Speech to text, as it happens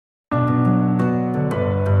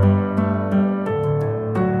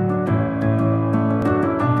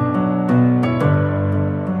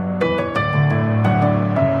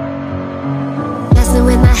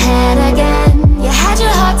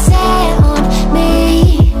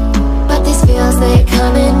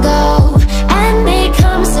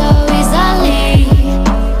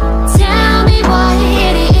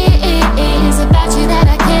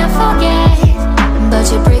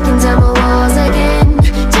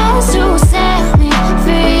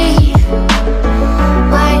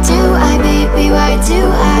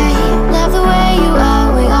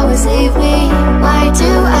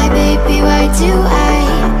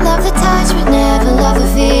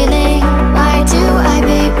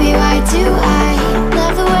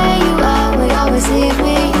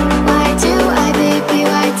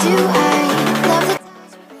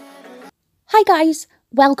Hi guys,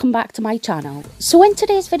 welcome back to my channel. So in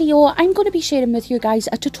today's video I'm going to be sharing with you guys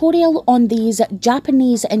a tutorial on these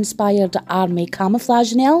Japanese inspired army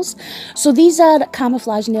camouflage nails. So these are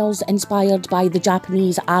camouflage nails inspired by the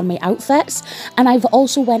Japanese army outfits, and I've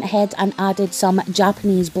also went ahead and added some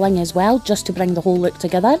Japanese bling as well just to bring the whole look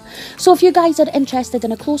together. So if you guys are interested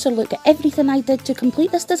in a closer look at everything I did to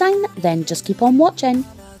complete this design, then just keep on watching.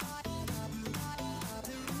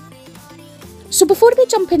 So before we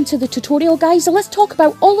jump into the tutorial guys, let's talk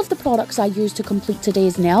about all of the products I used to complete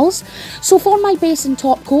today's nails. So for my base and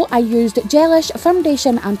top coat, I used Gelish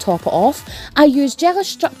foundation and top it off. I used Gelish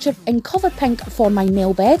structure in cover pink for my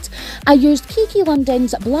nail bed. I used Kiki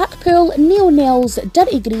London's Blackpool, Neo Nails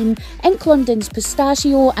Dirty Green, Ink London's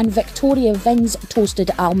Pistachio and Victoria Vin's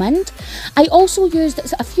Toasted Almond. I also used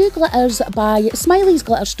a few glitters by Smiley's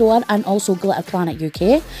Glitter Store and also Glitter Planet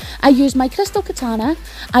UK. I used my Crystal Katana.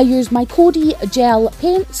 I used my Cody gel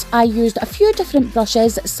paints. I used a few different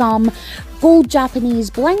brushes, some gold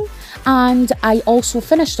Japanese bling, and I also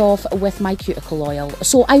finished off with my cuticle oil.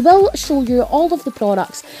 So I will show you all of the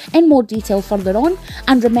products in more detail further on,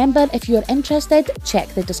 and remember, if you're interested, check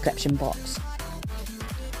the description box.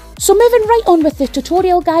 So moving right on with the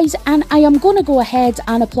tutorial guys, and I am going to go ahead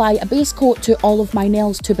and apply a base coat to all of my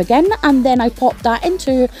nails to begin, and then I pop that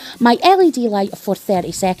into my LED light for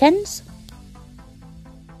 30 seconds.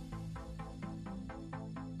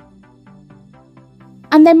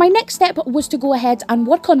 And then my next step was to go ahead and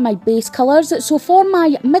work on my base colours. So for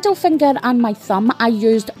my middle finger and my thumb, I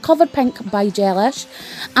used Cover Pink by Gelish.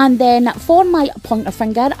 And then for my pointer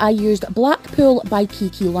finger, I used Blackpool by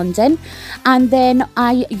Kiki London. And then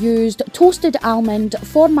I used Toasted Almond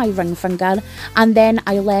for my ring finger. And then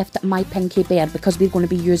I left my pinky bare because we're going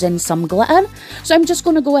to be using some glitter. So I'm just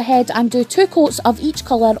going to go ahead and do 2 coats of each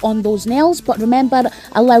colour on those nails. But remember,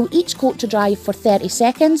 allow each coat to dry for 30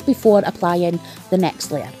 seconds before applying the next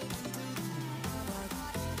layer.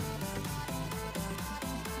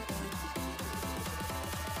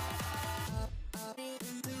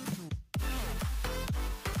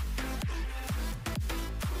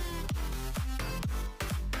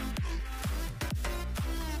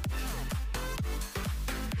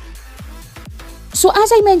 So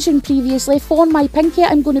as I mentioned previously, for my pinky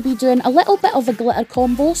I'm going to be doing a little bit of a glitter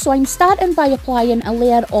combo. So I'm starting by applying a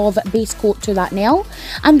layer of base coat to that nail,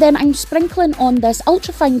 and then I'm sprinkling on this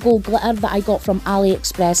ultrafine gold glitter that I got from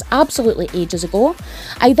AliExpress absolutely ages ago.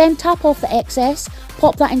 I then tap off the excess,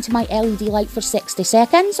 pop that into my LED light for 60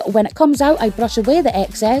 seconds. When it comes out, I brush away the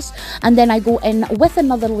excess, and then I go in with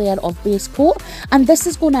another layer of base coat, and this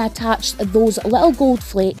is going to attach those little gold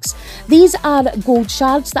flakes. These are gold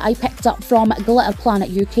shards that I picked up from Glitter Planet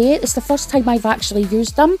UK. It's the first time I've actually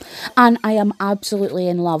used them, and I am absolutely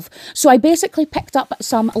in love. So I basically picked up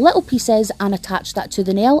some little pieces and attached that to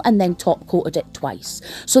the nail and then top coated it twice.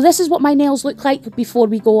 So this is what my nails look like before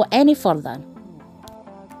we go any further.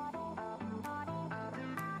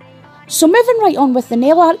 So moving right on with the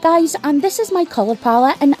nail art guys, and this is my colour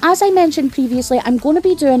palette, and as I mentioned previously, I'm going to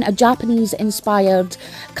be doing a Japanese inspired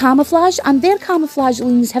camouflage, and their camouflage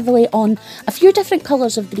leans heavily on a few different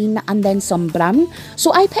colours of green and then some brown.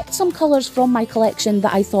 So I picked some colours from my collection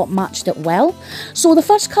that I thought matched it well. So the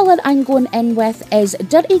first colour I'm going in with is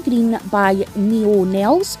Dirty Green by Neo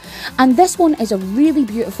Nails, and this one is a really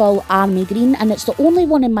beautiful army green, and it's the only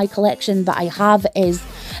one in my collection that I have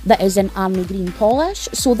that is an army green polish.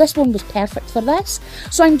 So this one was perfect for this.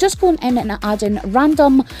 So I'm just going in and adding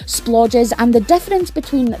random splodges, and the difference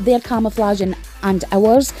between their camouflage and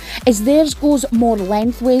ours is theirs goes more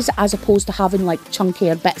lengthways as opposed to having like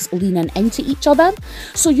chunkier bits leaning into each other.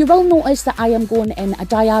 So you will notice that I am going in a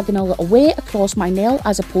diagonal way across my nail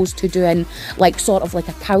as opposed to doing like sort of like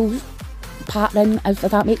a cow pattern, if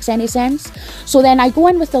that makes any sense. So then I go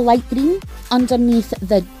in with the light green underneath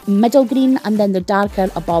the middle green and then the darker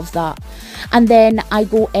above that, and then I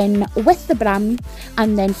go in with the brown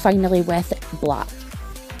and then finally with black.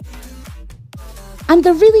 And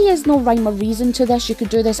there really is no rhyme or reason to this. You could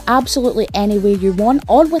do this absolutely any way you want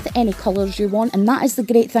or with any colours you want, and that is the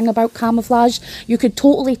great thing about camouflage. You could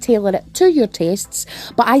totally tailor it to your tastes,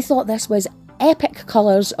 but I thought this was epic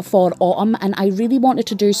colours for autumn, and I really wanted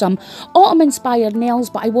to do some autumn inspired nails,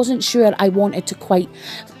 but I wasn't sure I wanted to quite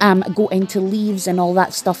go into leaves and all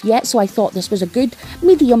that stuff yet, so I thought this was a good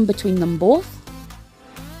medium between them both.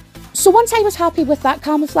 So once I was happy with that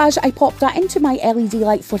camouflage, I popped that into my LED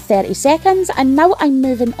light for 30 seconds, and now I'm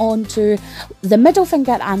moving on to the middle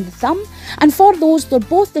finger and the thumb. And for those, they're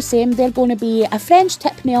both the same. They're going to be a French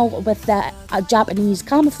tip nail with the Japanese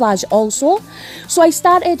camouflage also. So I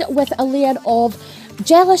started with a layer of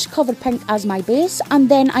Gelish Cover Pink as my base, and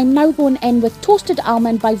then I'm now going in with Toasted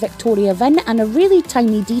Almond by Victoria Vin and a really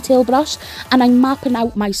tiny detail brush, and I'm mapping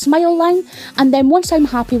out my smile line. And then once I'm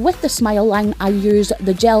happy with the smile line, I use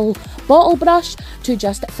the gel bottle brush to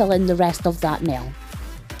just fill in the rest of that nail.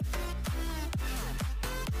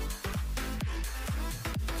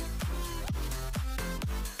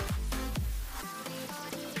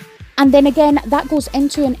 And then again, that goes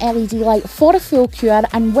into an LED light for a full cure,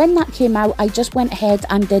 and when that came out, I just went ahead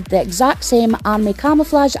and did the exact same Army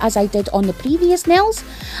Camouflage as I did on the previous nails.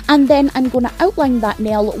 And then I'm going to outline that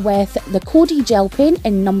nail with the Cody gel paint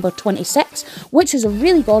in number 26, which is a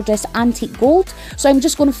really gorgeous antique gold. So I'm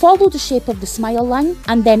just going to follow the shape of the smile line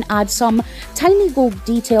and then add some tiny gold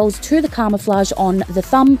details to the camouflage on the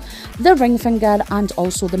thumb, the ring finger, and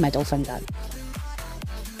also the middle finger.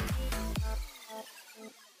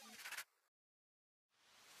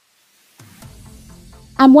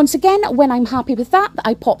 And once again, when I'm happy with that,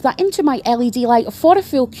 I pop that into my LED light for a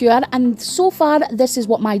full cure, and so far this is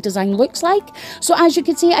what my design looks like. So as you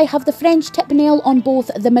can see, I have the French tip nail on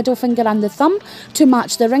both the middle finger and the thumb to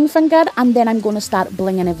match the ring finger, and then I'm going to start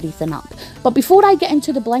blinging everything up. But before I get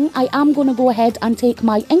into the bling, I am going to go ahead and take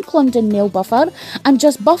my Ink London nail buffer and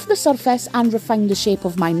just buff the surface and refine the shape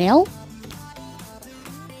of my nail.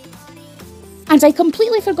 And I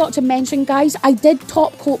completely forgot to mention, guys, I did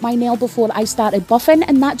top coat my nail before I started buffing,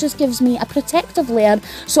 and that just gives me a protective layer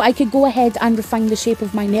so I could go ahead and refine the shape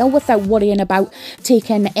of my nail without worrying about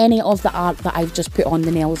taking any of the art that I've just put on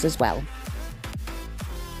the nails as well.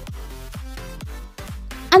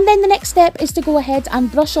 And then the next step is to go ahead and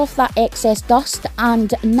brush off that excess dust,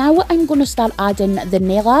 and now I'm going to start adding the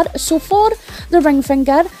nail art. So for the ring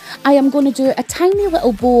finger, I am going to do a tiny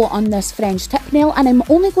little bow on this French tip nail, and I'm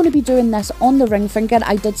only going to be doing this on the ring finger.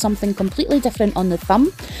 I did something completely different on the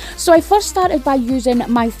thumb. So I first started by using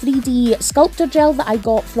my 3D sculptor gel that I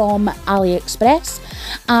got from AliExpress.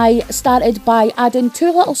 I started by adding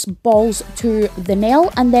 2 little balls to the nail,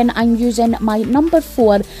 and then I'm using my number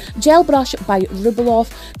 4 gel brush by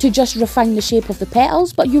Rubloff to just refine the shape of the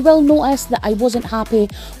petals. But you will notice that I wasn't happy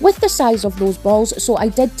with the size of those balls, so I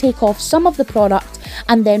did take off some of the product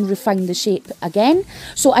and then refine the shape again.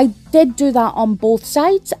 So I did do that on both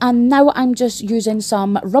sides, and now I'm just using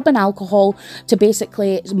some rubbing alcohol to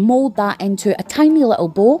basically mold that into a tiny little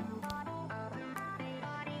bow.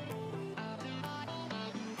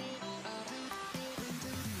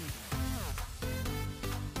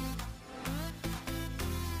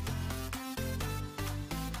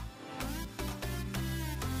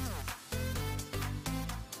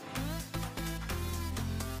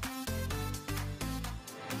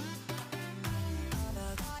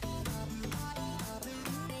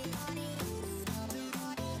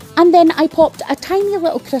 And then I popped a tiny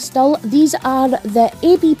little crystal. These are the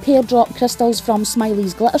AB Pear Drop crystals from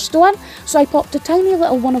Smiley's Glitter Store. So I popped a tiny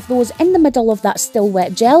little one of those in the middle of that still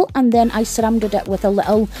wet gel, and then I surrounded it with a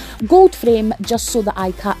little gold frame just so the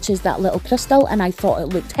eye catches that little crystal, and I thought it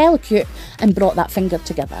looked hella cute and brought that finger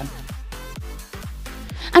together.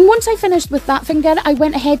 And once I finished with that finger, I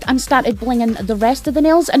went ahead and started blinging the rest of the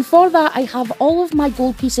nails, and for that I have all of my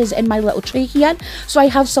gold pieces in my little tray here. So I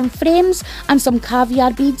have some frames and some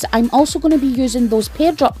caviar beads. I'm also going to be using those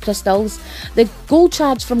pear drop crystals, the gold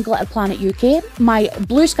shards from Glitter Planet UK, my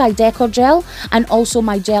Blue Sky Decor gel, and also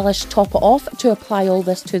my Gelish Top It Off to apply all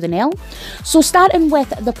this to the nail. So starting with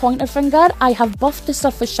the pointer finger, I have buffed the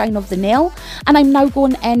surface shine of the nail, and I'm now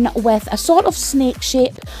going in with a sort of snake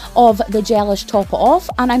shape of the Gelish Top It Off,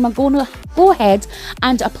 and I'm going to go ahead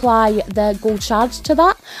and apply the gold shards to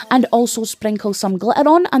that and also sprinkle some glitter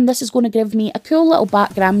on, and this is going to give me a cool little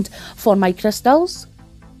background for my crystals.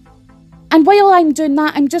 And while I'm doing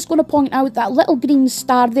that, I'm just going to point out that little green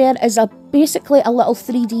star there is basically a little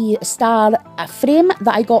 3D star frame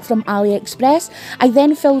that I got from AliExpress. I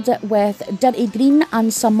then filled it with dirty green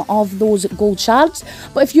and some of those gold shards.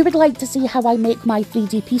 But if you would like to see how I make my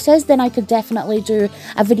 3D pieces, then I could definitely do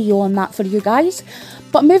a video on that for you guys.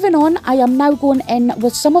 But moving on, I am now going in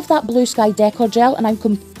with some of that Blue Sky Decor gel, and I'm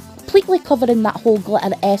completely covering that whole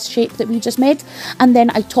glitter S shape that we just made, and then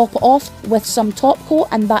I top it off with some top coat,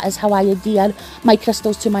 and that is how I adhere my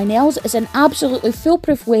crystals to my nails. It's an absolutely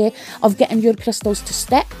foolproof way of getting your crystals to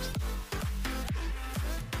stick.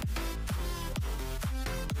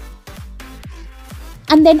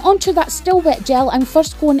 And then onto that still wet gel, I'm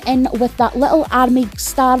first going in with that little army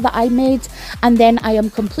star that I made, and then I am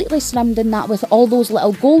completely surrounding that with all those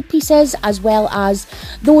little gold pieces, as well as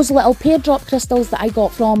those little pear drop crystals that I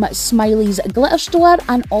got from Smiley's Glitter Store,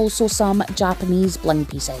 and also some Japanese bling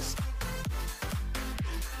pieces.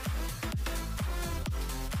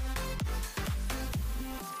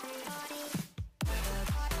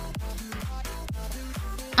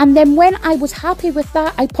 And then when I was happy with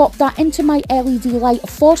that, I popped that into my LED light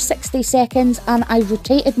for 60 seconds and I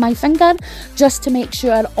rotated my finger just to make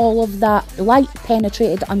sure all of that light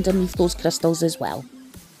penetrated underneath those crystals as well.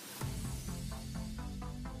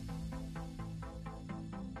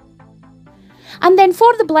 And then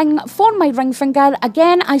for the bling, for my ring finger,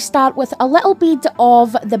 again, I start with a little bead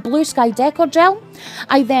of the Blue Sky Decor Gel.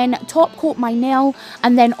 I then top coat my nail,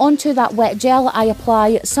 and then onto that wet gel, I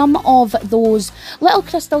apply some of those little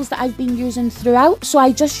crystals that I've been using throughout. So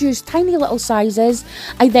I just used tiny little sizes.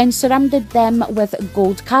 I then surrounded them with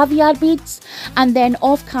gold caviar beads. And then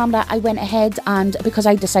off camera, I went ahead and, because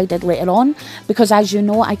I decided later on, because as you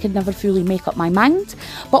know, I could never fully make up my mind.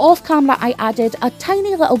 But off camera, I added a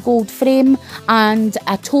tiny little gold frame and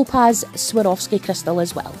a topaz Swarovski crystal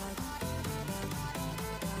as well.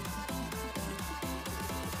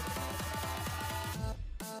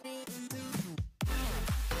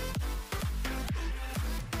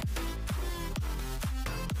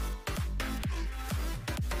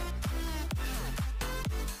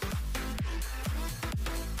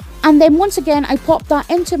 And then once again, I popped that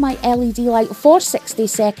into my LED light for 60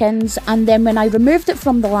 seconds. And then when I removed it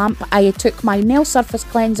from the lamp, I took my nail surface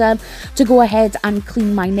cleanser to go ahead and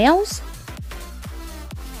clean my nails.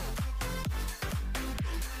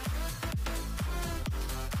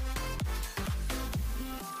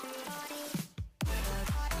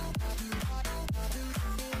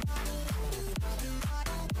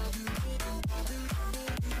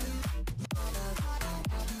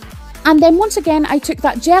 And then once again, I took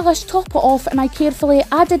that gelish topper off and I carefully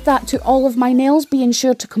added that to all of my nails, being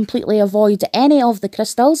sure to completely avoid any of the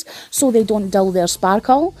crystals so they don't dull their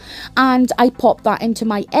sparkle. And I popped that into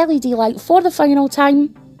my LED light for the final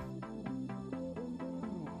time.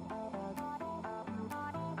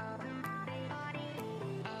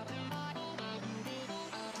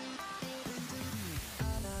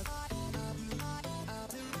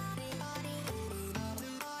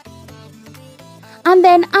 And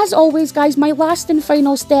then, as always guys, my last and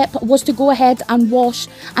final step was to go ahead and wash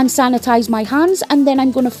and sanitize my hands, and then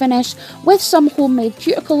I'm going to finish with some homemade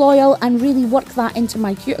cuticle oil and really work that into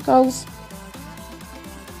my cuticles.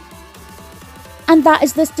 And that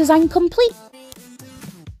is this design complete.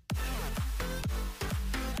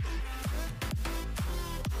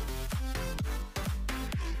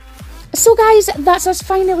 So guys, that's us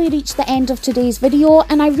finally reached the end of today's video,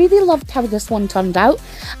 and I really loved how this one turned out.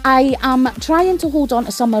 I am trying to hold on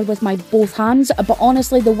to summer with my both hands, but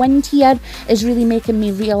honestly the wind here is really making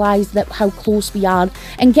me realise that how close we are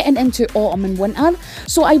and getting into autumn and winter.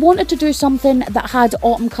 So I wanted to do something that had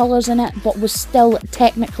autumn colours in it but was still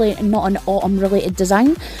technically not an autumn related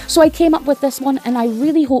design. So I came up with this one, and I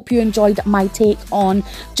really hope you enjoyed my take on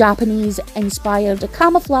Japanese inspired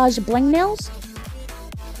camouflage bling nails.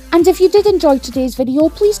 And if you did enjoy today's video,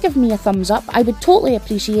 please give me a thumbs up, I would totally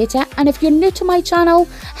appreciate it. And if you're new to my channel,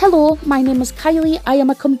 hello, my name is Kylie, I am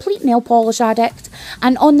a complete nail polish addict,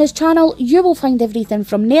 and on this channel you will find everything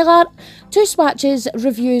from nail art to swatches,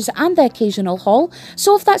 reviews and the occasional haul.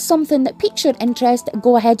 So if that's something that piques your interest,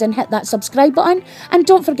 go ahead and hit that subscribe button, and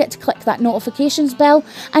don't forget to click that notifications bell.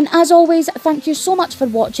 And as always, thank you so much for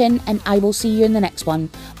watching, and I will see you in the next one.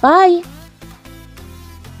 Bye!